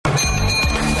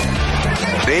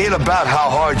ain't about how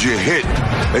hard you hit.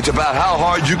 It's about how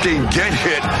hard you can get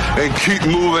hit and keep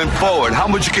moving forward. How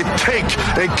much you can take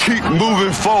and keep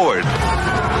moving forward.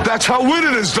 That's how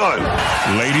winning is done.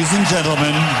 Ladies and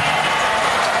gentlemen,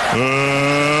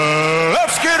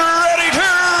 let's get ready to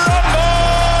rumble!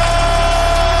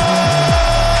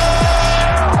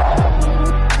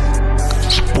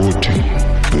 Sporting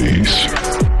Base.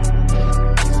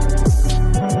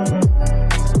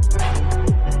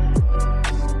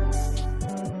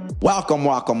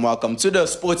 Welcome to the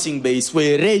Sporting Base,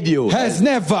 where radio has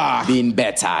never been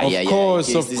better. Of course.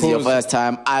 This is your first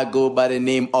time. I go by the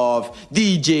name of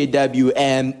DJ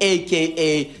WM,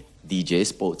 aka DJ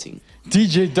Sporting.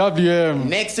 DJ WM.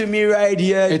 Next to me right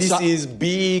here, this is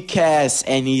B Cass,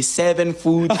 and he's 7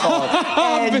 foot tall,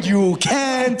 and you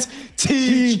can't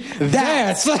teach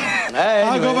that. Anyway.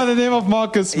 I go by the name of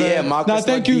Marcus, man. Yeah, Marcus. Now,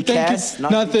 thank you.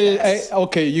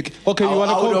 Okay, you want to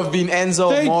I would have been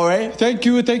Enzo More. Thank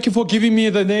you for giving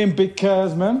me the name Big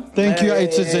Cass, man. Thank you.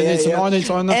 It's an honor. It's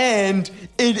an honor. And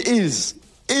it is,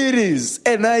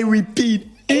 and I repeat,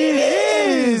 it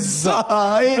is.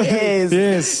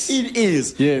 Yes. It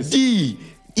is. Yes. The,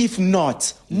 if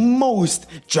not most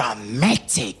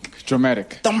dramatic.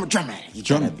 Dramatic. You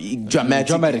gotta be dramatic.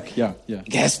 Dramatic. Yeah.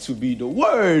 It has to be the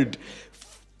word.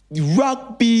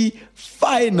 Rugby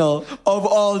final of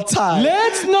all time.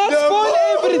 Let's not spoil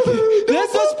everything.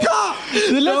 Let's not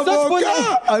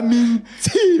spoil. I mean,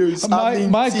 tears.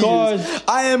 My God.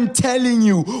 I am telling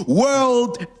you,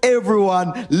 world,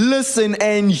 everyone, listen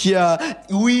and hear.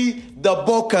 The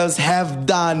Bocas have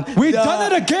done. We've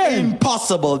done it again.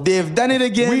 Impossible. They've done it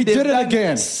again. We did it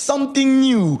again. Something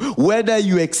new. Whether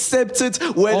you accept it,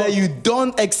 whether you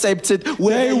don't accept it,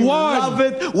 whether you love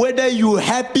it, whether you're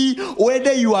happy,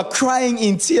 whether you are crying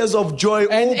in tears of joy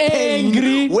and or pain,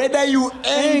 angry, whether you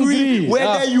angry,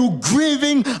 whether you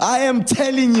grieving. I am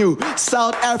telling you,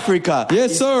 South Africa.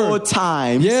 Yes, sir. 4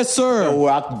 times. Yes, sir. The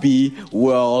rugby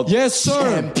world. Yes,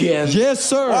 sir. Champion. Yes,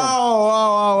 sir.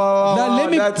 Wow. Now let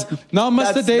me. Now,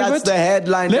 Mr. David, that's the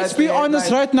headline. Let's be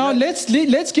honest right now.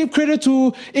 Let's give credit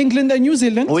to England and New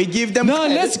Zealand. We give them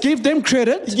credit. Let's give them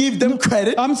credit. Give them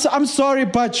credit. I'm sorry,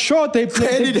 but sure they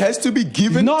credit has to be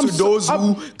given to those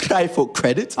who cry for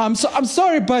credit. I'm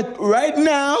sorry, but right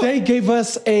now they gave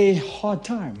us a hard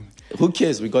time. Who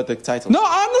cares? We got the title. No,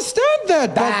 I understand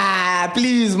that. But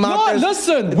please, Marcus. No,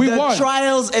 listen, we won. The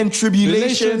trials and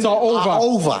tribulations are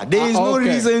over. There is no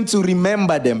reason to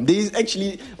remember them. There is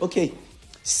actually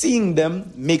seeing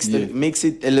them makes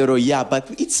it a little but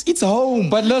it's home.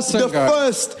 But listen, the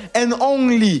first and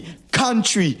only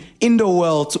country in the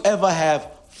world to ever have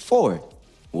 4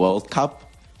 World Cup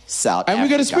South Africa.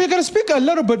 And we're gonna speak a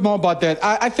little bit more about that.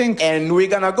 I think, and we're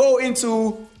gonna go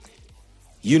into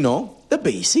the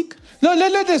basic. No,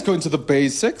 let's go into the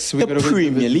basics. The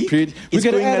Premier League. We're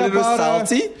going to add a little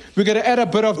salty. We're going to add a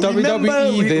bit of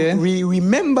WWE there. We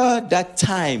remember that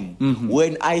time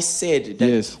when I said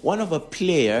that one of a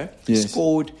player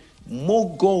scored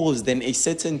more goals than a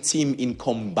certain team in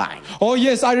combined. Oh,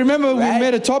 yes. I remember we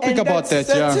made a topic about that.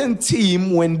 Certain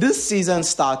team, when this season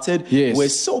started, were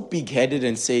so big-headed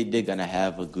and said they're going to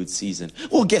have a good season.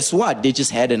 Well, guess what? They just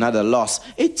had another loss.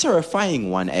 A terrifying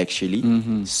one, actually.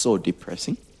 So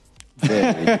depressing.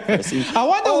 Very depressing. I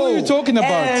wonder what you're talking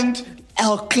about. And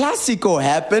El Clasico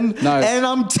happened, and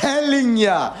I'm telling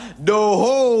ya, the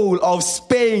whole of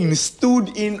Spain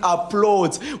stood in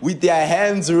applause with their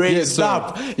hands raised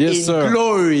up in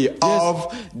glory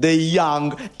of the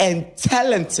young and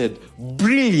talented,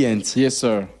 brilliant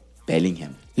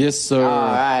Bellingham. Yes, sir. All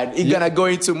right. We're going to go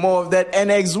into more of that.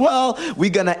 And as well, we're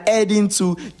going to add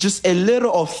into just a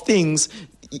little of things.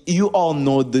 You all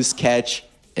know this catch.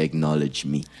 Acknowledge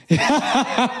me. All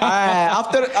right,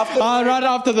 right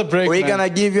after the break, we're gonna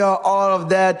give you all of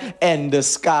that, and the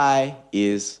sky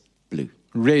is blue.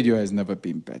 Radio has never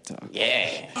been better.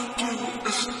 Yeah.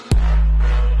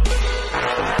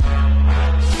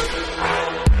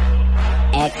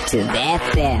 Active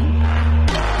FM.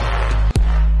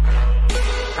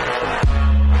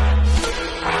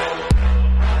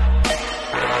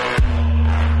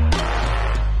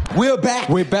 We're back.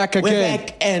 We're back again. We're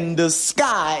back, and the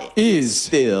sky is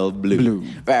still blue.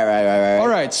 Right. All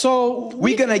right, so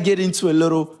we're going to get into a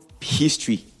little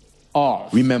history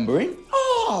of remembering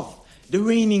of the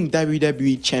reigning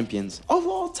WWE champions of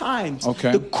all times.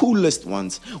 Okay. The coolest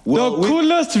ones.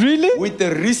 Coolest, really? With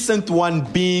the recent one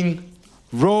being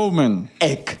Roman.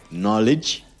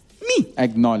 Acknowledge me.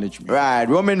 Acknowledge me. Right.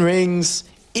 Roman Reigns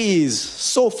is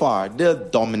so far the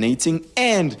dominating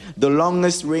and the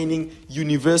longest reigning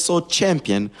Universal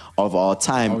Champion of all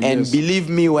time. Oh, and yes. believe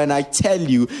me when I tell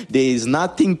you, there is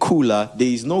nothing cooler, there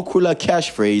is no cooler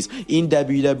catchphrase in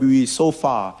WWE so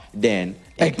far than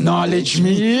Acknowledge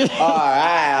me. all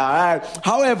right.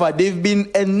 However, there have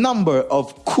been a number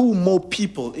of cool more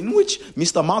people in which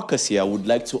Mr. Marcus here would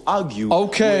like to argue were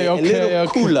a little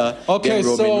cooler than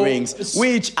Roman Reigns,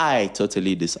 which I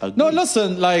totally disagree. No,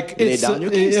 listen, like Lay it's down your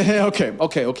case.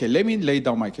 okay. Let me lay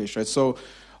down my case, right? So,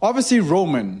 obviously,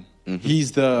 Roman,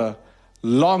 he's the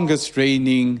longest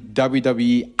reigning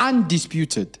WWE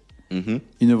undisputed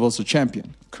Universal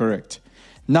Champion. Correct.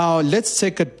 Now let's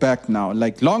take it back. Now,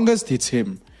 like longest, it's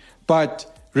him, but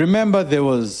remember there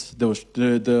was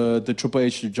the Triple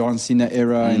H, John Cena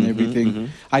era and everything.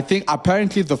 I think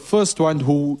apparently the first one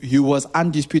who he was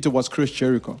undisputed was Chris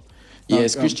Jericho.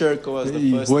 Yes, Chris Jericho was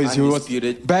the first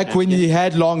undisputed back champion. when he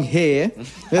had long hair.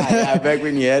 Yeah, back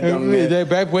when he had long hair.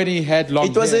 Back when he had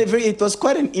long hair. It was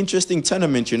quite an interesting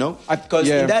tournament, you know, because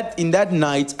in that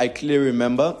night I clearly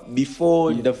remember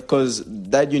before because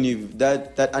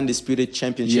that undisputed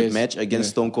championship match against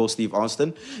Stone Cold Steve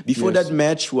Austin. Before that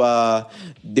match,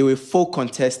 there were 4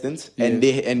 contestants and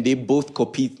they both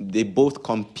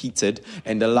competed,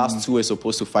 and the last 2 were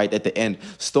supposed to fight at the end.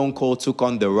 Stone Cold took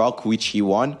on The Rock, which he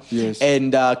won. Yes.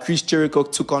 And Chris Jericho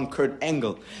took on Kurt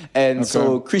Angle. And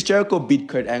so Chris Jericho beat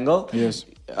Kurt Angle. Yes.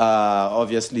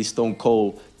 Obviously, Stone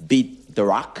Cold beat The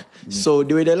Rock. So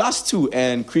they were the last 2,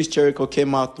 and Chris Jericho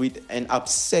came out with an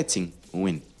upsetting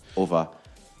win over.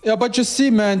 Yeah, but you see,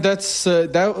 man,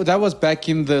 that was back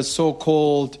in the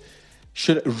so-called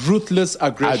ruthless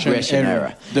aggression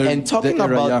era. And talking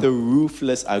about the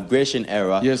ruthless aggression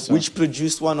era, which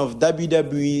produced one of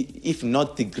WWE, if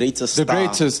not the greatest star. The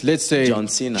greatest, let's say, John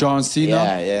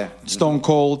Cena. Stone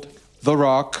Cold, The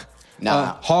Rock,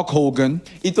 Hulk Hogan.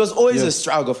 It was always a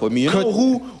struggle for me. You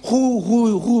know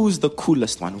who's the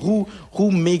coolest one?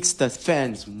 Who makes the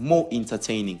fans more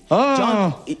entertaining?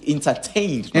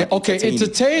 Entertained.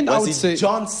 Entertained. Was I would say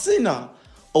John Cena,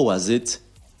 or was it?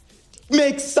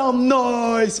 Make some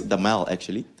noise. The Mel,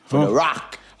 actually. For The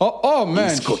Rock. Oh man.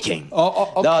 He's cooking.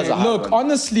 Okay. That was a hard Look, one.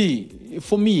 honestly,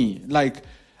 for me, like,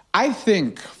 I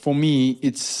think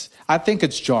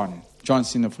it's John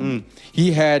Cena for me.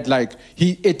 He had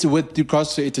with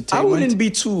regards to entertainment. I wouldn't be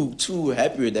too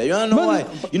happy with that. You don't know why?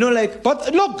 You know, like,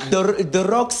 but look, the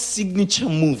Rock's signature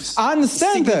moves. I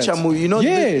understand that. Signature move. You know,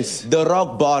 the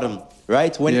Rock bottom,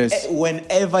 right?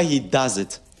 Whenever he does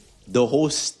it, the whole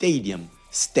stadium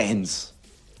stands,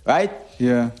 right?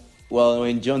 Yeah. Well,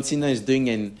 when John Cena is doing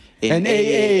an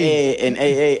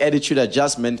AA attitude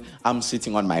adjustment, I'm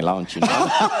sitting on my lounge, you know.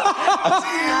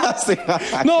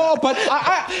 No, but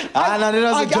I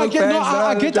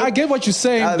get what you're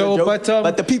saying, though.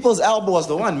 But the people's elbow was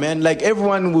the one, man. Like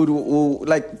everyone would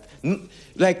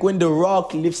like when The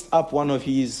Rock lifts up one of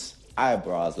his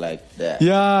eyebrows like that.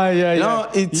 Yeah. You know,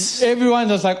 it's everyone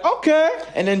was like, okay.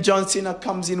 And then John Cena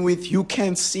comes in with "You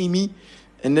can't see me."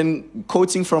 And then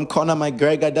quoting from Conor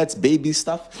McGregor, that's baby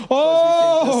stuff.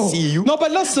 Oh, we can just see you. No, but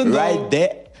listen, right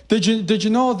there. Did you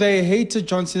know they hated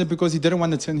John Cena because he didn't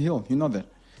want to turn heel? You know that?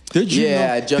 Did you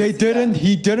know?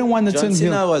 He didn't want to turn heel.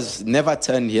 John Cena was never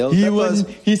turned heel.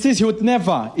 He says he would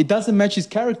never. It doesn't match his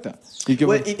character.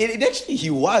 It actually, he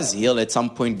was heel at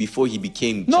some point before he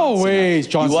became John Cena. Way,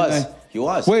 John Cena. He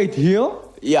was. Wait,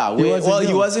 heel? Yeah,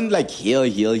 he wasn't like heel.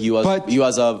 He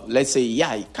was a, let's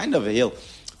say, kind of a heel.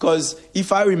 Because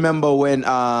if I remember when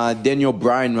Daniel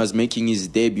Bryan was making his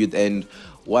debut, and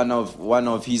one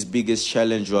of his biggest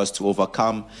challenge was to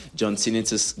overcome John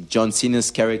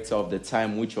Cena's character of the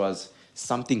time, which was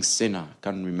something Cena. I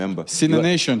can't remember. Cena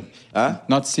Nation. Huh?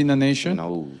 Not Cena Nation?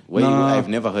 No. I've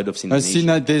never heard of Cena Nation.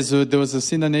 There was a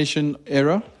Cena Nation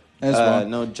era as well.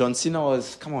 No, John Cena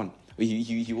was, come on.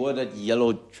 He wore that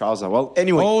yellow trouser. Well,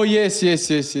 anyway. Oh, yes.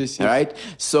 All right.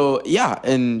 So, yeah,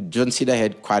 and John Cena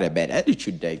had quite a bad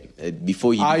attitude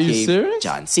before he became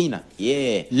John Cena.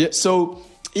 Yeah. So,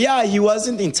 yeah, he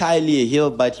wasn't entirely a heel,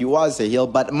 but he was a heel.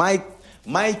 But my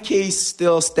case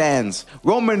still stands.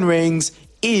 Roman Reigns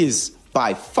is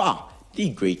by far the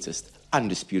greatest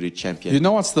undisputed champion. You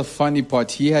know what's the funny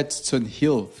part? He had to turn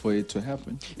heel for it to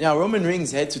happen. Yeah, Roman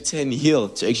Reigns had to turn heel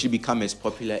to actually become as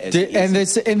popular as he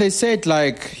is. And they said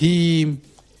like he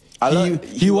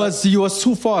He was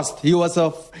too fast. He was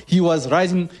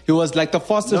rising. He was like the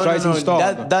fastest rising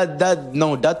star.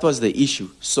 That was the issue.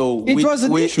 So it was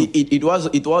an issue. It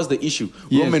was the issue.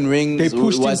 Yes. Roman Reigns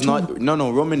was not.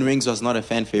 Roman Reigns was not a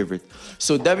fan favorite.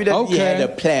 So WWE had a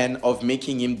plan of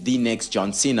making him the next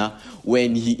John Cena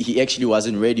when he actually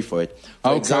wasn't ready for it.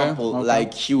 For example,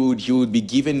 like he would be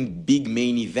given big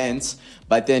main events,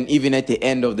 but then even at the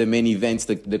end of the main events,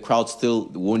 the crowd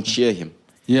still won't cheer him.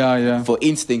 Yeah. For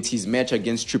instance, his match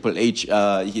against Triple H,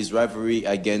 his rivalry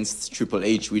against Triple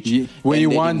H, which when he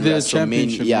won the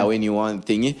championship. When he won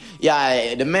thingy.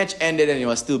 Yeah, the match ended and he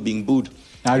was still being booed.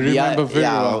 I remember very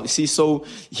well. See, so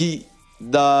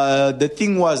the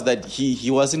thing was that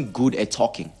he wasn't good at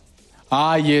talking.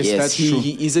 Yes, that's true.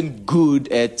 He isn't good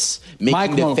at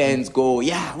making the fans go,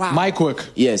 yeah, wow. Mic work.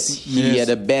 Yes, he had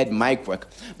a bad mic work.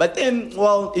 But then,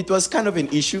 it was kind of an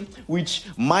issue, which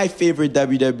my favorite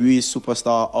WWE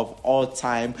superstar of all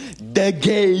time, The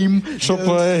Game,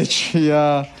 Triple H,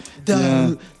 the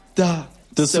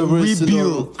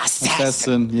cerebral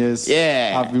assassin. Yes.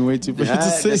 Yeah. I've been waiting for you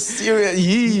to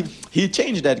say. He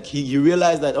changed that. He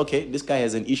realized that, okay, this guy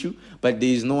has an issue, but there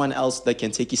is no one else that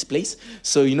can take his place.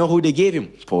 So you know who they gave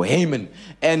him? Paul Heyman.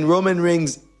 And Roman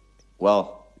Reigns,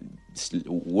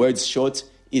 words short,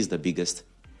 is the biggest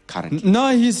currently.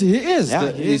 No, he is.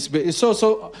 Yeah,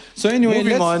 So anyway,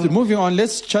 moving on.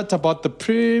 Let's chat about the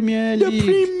Premier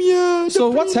League.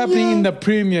 What's happening in the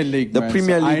Premier League? The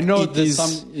Premier League. I know there's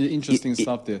some interesting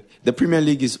stuff there. The Premier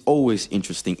League is always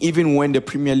interesting. Even when the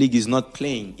Premier League is not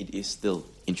playing, it is still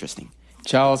interesting.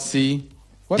 Chelsea.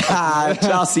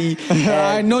 Chelsea.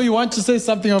 I know you want to say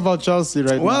something about Chelsea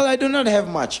right now. Well, I do not have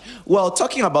much. Well,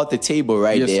 talking about the table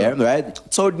right?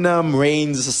 Tottenham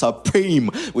reigns supreme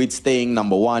with staying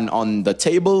number 1 on the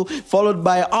table, followed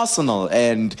by Arsenal,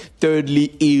 and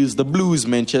thirdly is the Blues,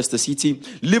 Manchester City.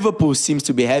 Liverpool seems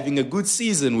to be having a good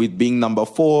season with being number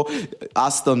 4.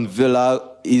 Aston Villa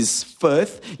is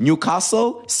 5th,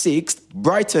 Newcastle 6th,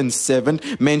 Brighton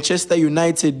 7th. Manchester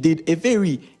United did a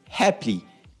very happy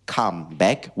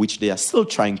comeback, which they are still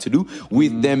trying to do,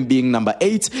 with them being number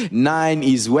 8. 9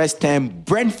 is West Ham.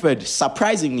 Brentford,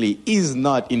 surprisingly, is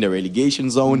not in the relegation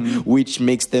zone, which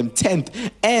makes them 10th.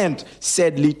 And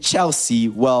sadly, Chelsea,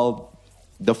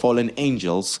 the Fallen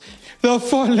Angels.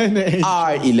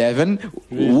 Are 11.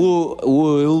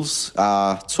 Wolves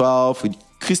are 12. With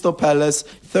Crystal Palace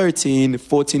 13,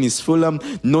 14 is Fulham,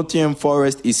 Nottingham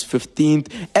Forest is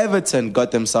 15th, Everton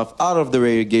got themselves out of the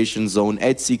relegation zone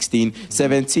at 16,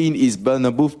 17 is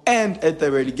Bournemouth, and at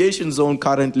the relegation zone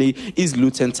currently is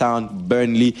Luton Town,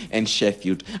 Burnley, and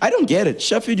Sheffield. I don't get it.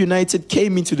 Sheffield United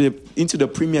came into the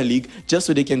Premier League just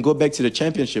so they can go back to the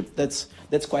Championship. That's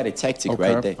quite a tactic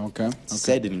right there. Okay.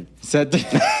 Saddening.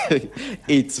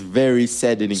 It's very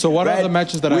saddening. So what are the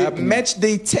matches that are happening? Match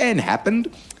day 10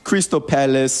 happened. Crystal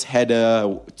Palace had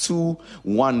a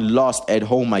 2-1 loss at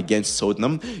home against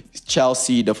Tottenham.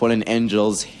 Chelsea, the Fallen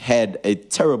Angels, had a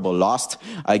terrible loss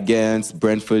against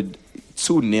Brentford,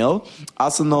 2-0.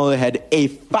 Arsenal had a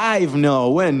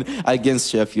 5-0 win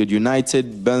against Sheffield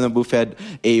United. Burnley had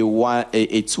a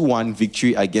 2-1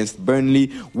 victory against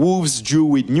Burnley. Wolves drew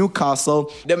with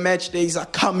Newcastle. The match days are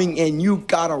coming and you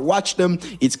gotta watch them.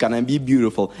 It's gonna be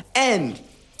beautiful. And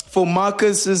for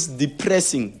Marcus's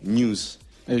depressing news,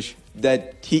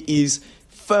 that he is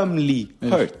firmly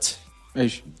hurt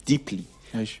deeply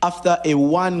after a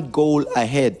 1-goal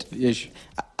ahead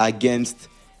against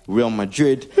Real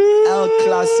Madrid. El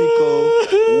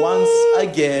Clasico once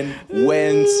again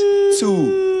went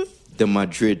to the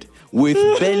Madrid, with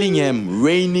Bellingham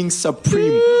reigning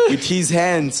supreme with his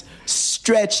hands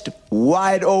stretched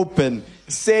wide open,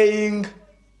 saying,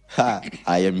 I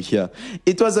am here.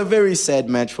 It was a very sad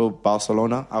match for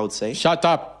Barcelona, I would say. Shut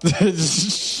up.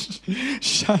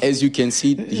 As you can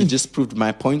see, he just proved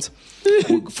my point.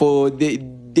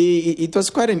 It was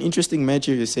quite an interesting match.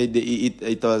 You said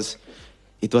it was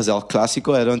El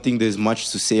Clasico. I don't think there's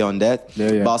much to say on that.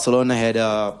 Yeah. Barcelona had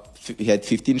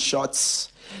 15 shots.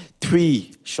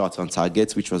 3 shots on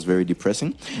targets, which was very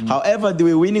depressing. However, they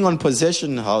were winning on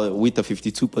possession with a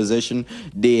 52 possession.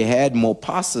 They had more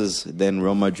passes than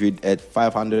Real Madrid at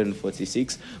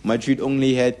 546. Madrid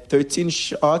only had 13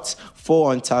 shots,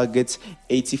 4 on targets,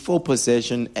 84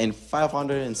 possession, and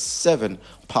 507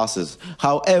 passes.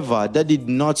 However, that did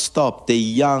not stop the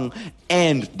young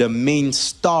and the main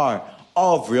star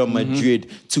of Real Madrid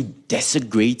to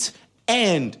desecrate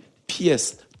and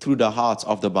pierce through the hearts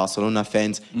of the Barcelona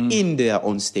fans in their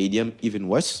own stadium. Even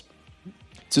worse,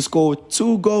 to score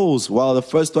 2 goals, while the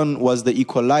first one was the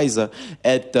equalizer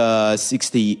at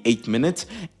 68 minutes,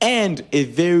 and a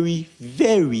very,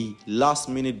 very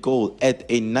last-minute goal at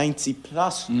a 90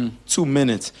 plus 2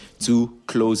 minutes to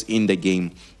close in the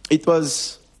game. It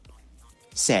was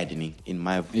saddening in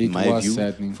my view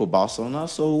for Barcelona.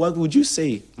 So what would you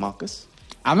say, Marcus?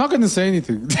 I'm not going to say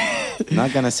anything.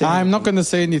 Not going to say I'm not going to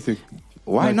say anything.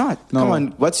 Why not? No. Come on,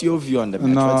 what's your view on the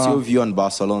match? What's your view on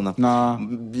Barcelona?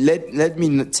 Let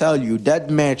me tell you, that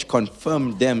match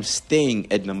confirmed them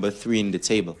staying at number 3 in the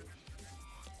table.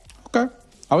 Okay.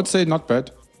 I would say not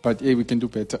bad, but yeah, we can do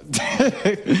better.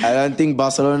 I don't think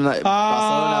Barcelona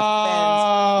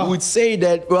fans would say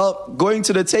that. Well, going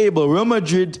to the table, Real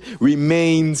Madrid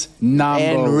reigns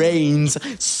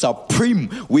supreme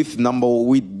with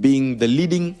being the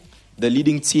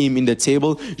leading team in the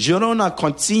table. Girona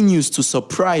continues to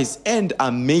surprise and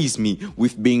amaze me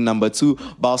with being number 2.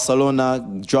 Barcelona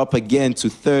drop again to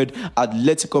 3rd.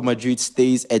 Atletico Madrid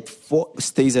stays at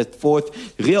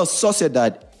 4th. Real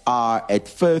Sociedad are at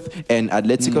 5th, and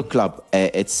Atletico Club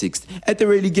at 6th. At the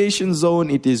relegation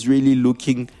zone, it is really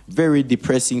looking very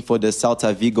depressing for the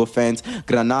Celta Vigo fans.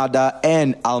 Granada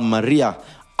and Almeria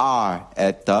are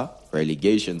at the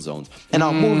relegation zones. And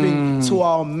now moving to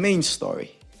our main story.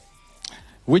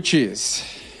 Which is?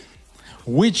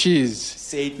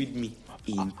 Say it with me.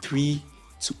 In 3,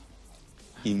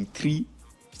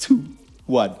 2,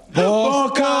 1.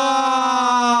 Boca!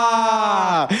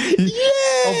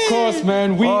 Yeah! Of course,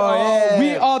 man. We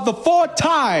are the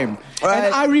 4-time. Right.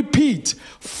 And I repeat,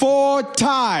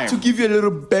 4-time. To give you a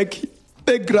little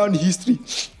background history.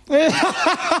 We've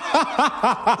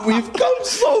come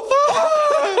so far.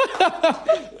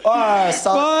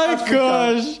 South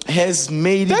Africa has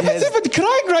made it. David's even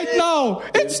crying right now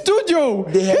in studio.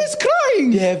 He's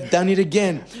crying. They have done it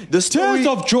again. Tears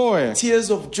of joy. Tears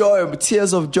of joy.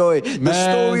 Man. The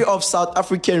story of South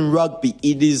African rugby.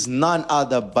 It is none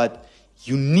other but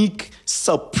unique,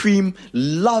 supreme,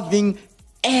 loving,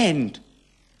 and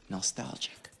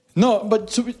nostalgic. No, but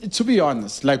to be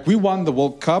honest, like, we won the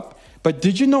World Cup. But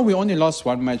did you know we only lost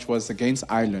one match was against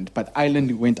Ireland? But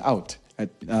Ireland went out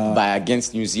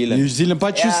against New Zealand.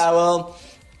 But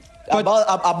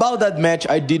about that match,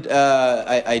 I did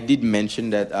mention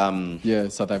that.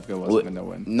 South Africa was going to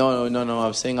win. No. I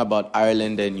was saying about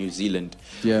Ireland and New Zealand.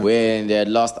 Yeah. When they had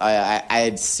lost,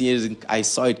 I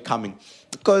saw it coming.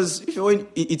 Because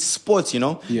it's sports, you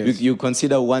know. Yes. You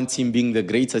consider one team being the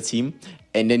greater team,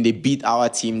 and then they beat our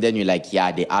team, then you're like,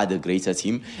 yeah, they are the greater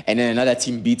team. And then another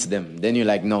team beats them. Then you're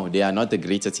like, no, they are not the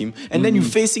greater team. And then you're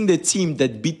facing the team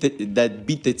that beat the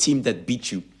team that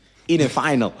beat you in a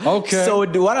final. Okay. So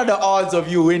what are the odds of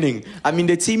you winning? I mean,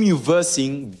 the team you're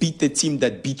versing beat the team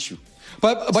that beat you.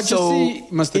 But so you see,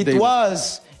 Mr. David, it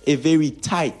was a very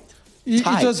tight. It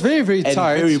was very, very and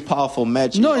tight. Very powerful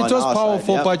match. No, it was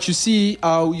powerful. Side, yeah. But you see,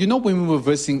 when we were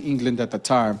versing England at the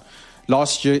time, I would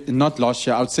say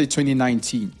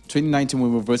 2019. 2019, when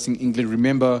we were versing England,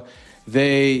 remember,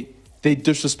 they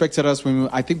disrespected us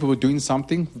I think we were doing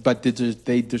something, but they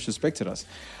disrespected us.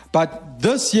 But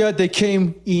this year, they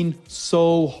came in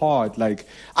so hard. Like,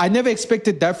 I never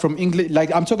expected that from England.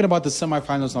 Like, I'm talking about the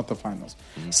semifinals, not the finals.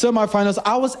 Semifinals,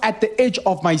 I was at the edge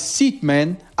of my seat,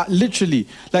 man. Literally.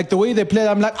 Like, the way they played,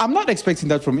 I'm like, I'm not expecting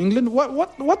that from England.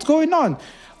 What's going on?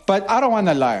 But I don't want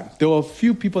to lie. There were a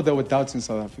few people that were doubting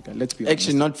South Africa. Let's be honest.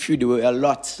 Actually, not few. There were a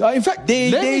lot. In fact,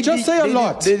 let me just say a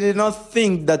lot. They did not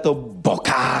think that the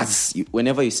Bocas.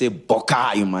 Whenever you say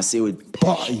Boca, you must say it with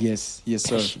passion. Yes,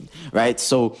 sir. Right?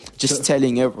 So,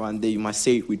 telling everyone that you must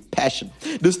say it with passion.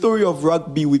 The story of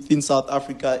rugby within South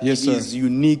Africa is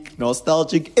unique,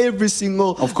 nostalgic, every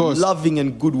single loving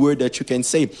and good word that you can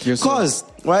say. Because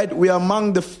right, we are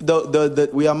among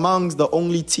the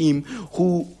only team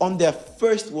who, on their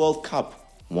first World Cup,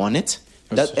 won it.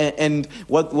 And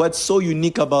what's so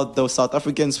unique about the South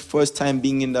Africans' first time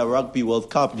being in the Rugby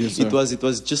World Cup? It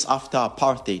was just after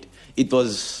apartheid.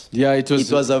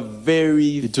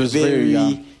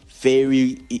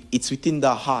 It's within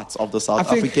the hearts of the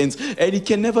South Africans, and it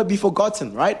can never be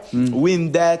forgotten, right?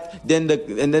 Win that, and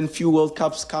then few World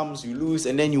Cups comes, you lose,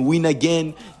 and then you win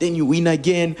again, then you win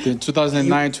again. Then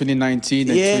 2009, 2019,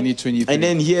 and 2023. And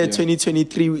then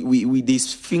 2023, with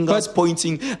these fingers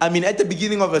pointing. I mean, at the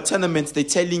beginning of a tournament, they're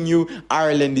telling you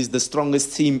Ireland is the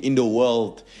strongest team in the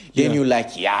world. Then you're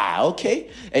like, yeah, okay.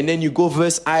 And then you go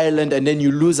versus Ireland, and then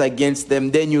you lose against them.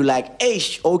 Then you're like,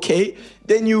 okay.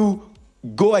 Then you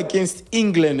go against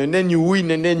England, and then you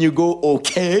win, and then you go,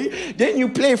 okay. Then you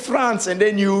play France, and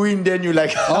then you win, then you're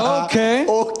like, okay.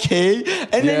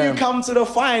 And then you come to the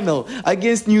final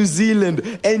against New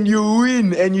Zealand, and you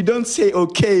win, and you don't say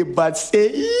okay, but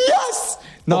say yes.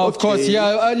 No, of course,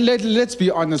 yeah. Let's be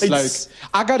honest. Like,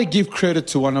 I got to give credit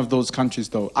to one of those countries,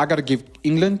 though. I got to give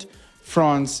England,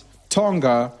 France,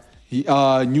 Tonga,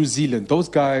 New Zealand. Those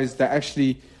guys that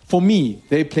actually, for me,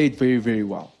 they played very, very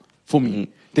well. For me,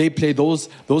 they played those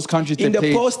countries. In the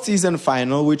postseason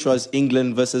final, which was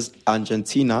England versus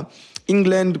Argentina,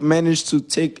 England managed to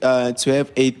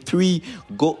have a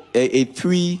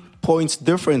 3 points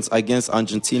difference against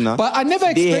Argentina. But I never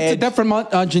expected that from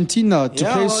Argentina to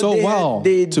play so well.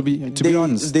 To be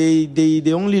honest,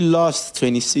 they only lost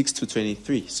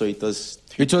 26-23, so it was.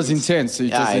 It was intense.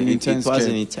 It was an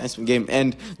intense game.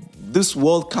 And this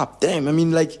World Cup, damn, I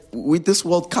mean, like, with this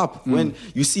World Cup, when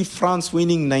you see France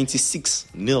winning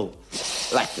 96-0,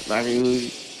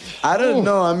 I don't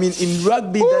know. I mean, in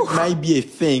rugby, that might be a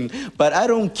thing, but I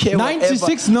don't care.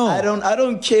 96-0. I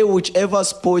don't care whichever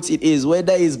sport it is,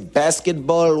 whether it's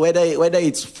basketball, whether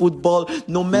it's football,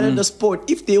 no matter the sport.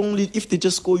 If they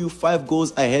just score you 5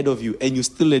 goals ahead of you and you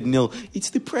still at 0, it's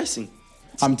depressing.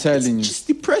 I'm telling you. It's just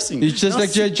depressing. It's just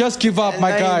just give up, my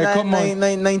guy. Come on.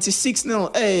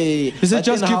 96-0. Hey. Is it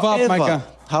just give up, my guy?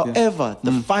 However,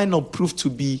 the final proved to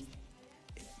be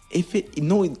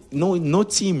no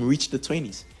team reached the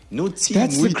 20s. No team.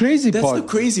 That's the crazy part. That's the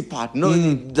crazy part. No,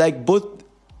 like both.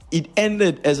 It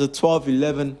ended as a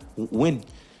 12-11 win.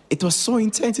 It was so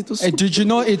intense. It was. Did you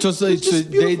know it was?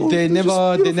 They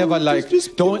never like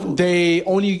they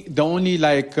only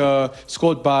like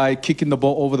scored by kicking the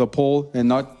ball over the pole and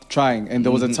not trying. And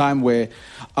there was a time where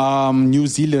New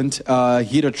Zealand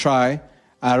hit a try.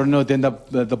 I don't know. Then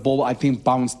the ball, I think,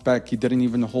 bounced back. He didn't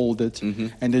even hold it,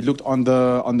 and they looked on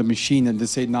the machine and they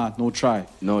said, "Nah, no try."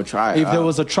 No try. If there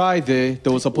was a try there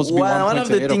was supposed to be one of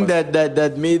the things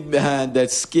that made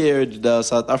that scared the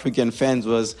South African fans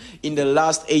was in the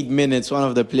last 8 minutes, one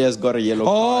of the players got a yellow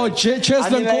card.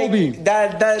 Cheslin Colby.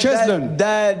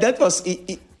 That was.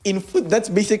 In foot, that's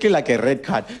basically like a red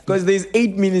card because there's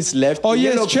 8 minutes left. Oh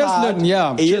yes, Cheslin.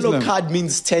 Yeah, a yellow card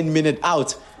means 10 minutes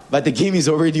out. But the game is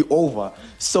already over.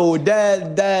 So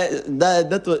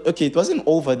that was okay. It wasn't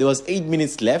over. There was 8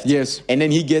 minutes left. Yes. And then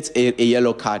he gets a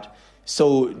yellow card.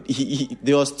 So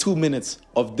there was 2 minutes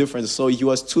of difference. So he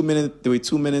was 2 minutes. There were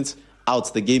 2 minutes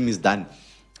out. The game is done.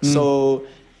 So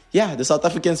yeah, the South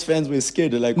African fans were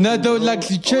scared. They're like,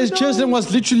 Cheslin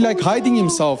was literally like hiding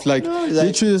himself,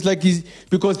 literally it's like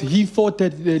because he thought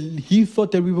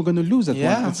that we were going to lose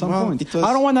at some point.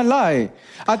 I don't want to lie.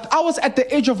 I was at the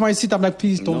edge of my seat. I'm like,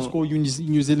 please don't score,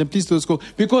 New Zealand. Please don't score,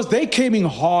 because they came in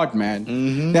hard,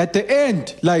 man. At the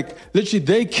end, like literally,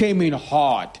 they came in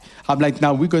hard. I'm like,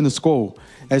 now we're going to score.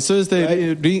 As soon as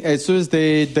they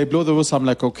blow the whistle, I'm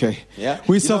like, okay,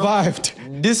 we survived.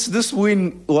 This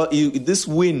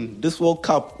World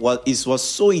Cup was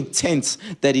so intense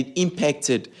that it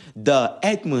impacted the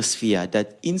atmosphere.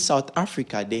 That in South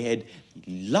Africa they had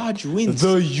large wins.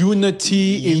 The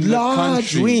unity in the country.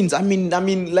 Large wins. I mean,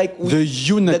 like the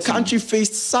unity. The country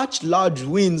faced such large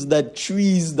wins that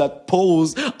trees, that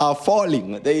poles are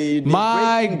falling. They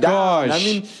my breaking gosh. down. I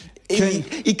mean.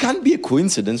 It can't be a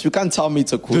coincidence. You can't tell me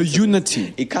it's a coincidence. The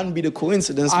unity. It can't be the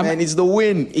coincidence, man. It's the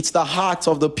win. It's the heart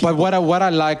of the people. But what I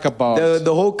like about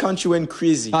the whole country went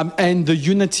crazy. And the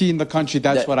unity in the country,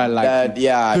 that's what I like.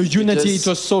 The unity, it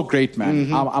was so great,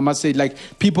 man. I must say, like,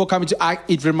 people coming to...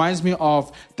 it reminds me of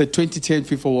the 2010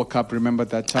 FIFA World Cup. Remember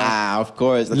that time? Of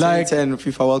course. The 2010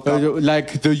 FIFA World Cup.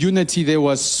 Like, the unity there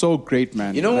was so great,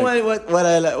 man. You know what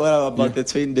about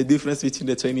the difference between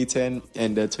the 2010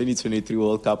 and the 2023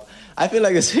 World Cup? I feel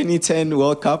like the 2010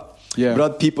 World Cup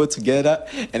brought people together,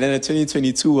 and then the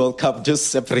 2022 World Cup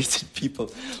just separated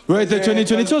people. Wait, the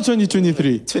 2022 or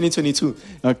 2023? 2022.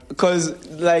 Because,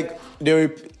 like,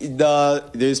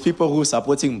 there's people who are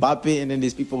supporting Mbappe, and then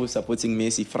there's people who are supporting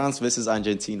Messi. France versus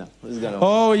Argentina. Who's gonna win?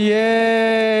 Oh,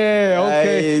 yeah.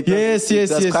 Okay. Yes.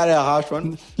 That's quite a harsh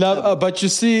one. But you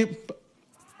see...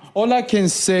 All I can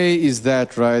say is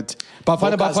that, right?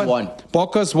 Bafana won.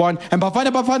 Bocas won. And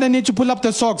Bafana need to pull up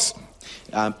the socks.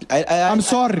 I'm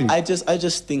sorry. I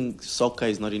just think soccer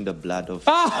is not in the blood of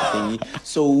thingy.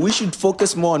 So we should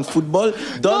focus more on football.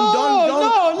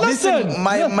 Don't listen.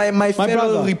 My fellow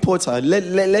brother. Reporter.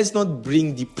 Let's not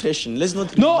bring depression. Let's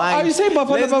not. No, are you saying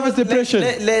Bafana depression?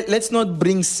 Let's not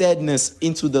bring sadness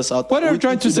into the South. What are you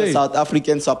trying to say? South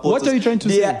African supporters. What are you trying to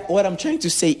say? What I'm trying to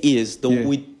say is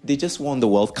they just won the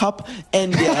World Cup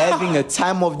and they're having a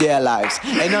time of their lives.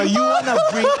 And now you want to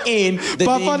bring in the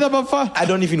name. I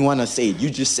don't even want to say it. You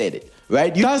just said it.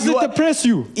 Right? Does it depress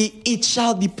you? It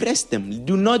shall depress them.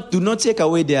 Do not take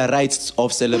away their rights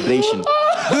of celebration.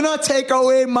 Do not take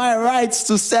away my rights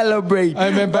to celebrate. I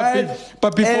remember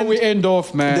But before And we end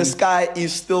off, man, the sky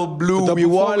is still blue.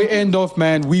 Before we end off,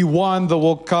 man, we won the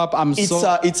World Cup. It's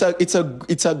a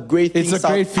great thing. It's a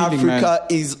great feeling, Africa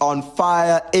is on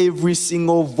fire. Every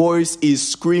single voice is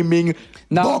screaming.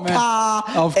 Now, Boca! Man,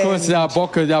 of course,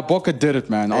 Boca did it,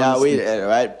 man. Honestly. Yeah,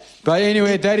 right. But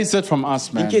anyway, that is it from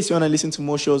us, man. In case you want to listen to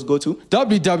more shows, go to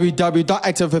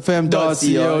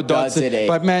www.activefm.co.za.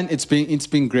 But man, it's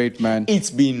been great, man. It's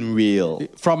been real.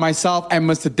 From myself and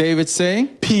Mr. David saying,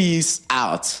 peace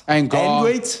out. And God.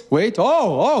 And wait.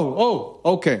 Oh.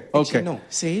 Okay. No,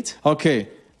 say it. Okay.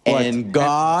 And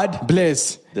God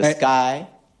bless. The sky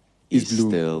is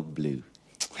still blue.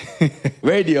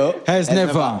 Radio has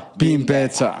never been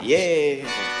better. Yeah.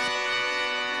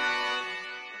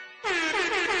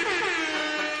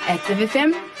 Active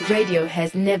FM, radio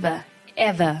has never,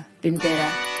 ever been better.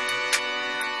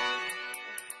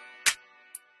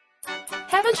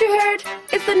 Haven't you heard?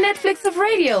 It's the Netflix of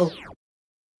radio.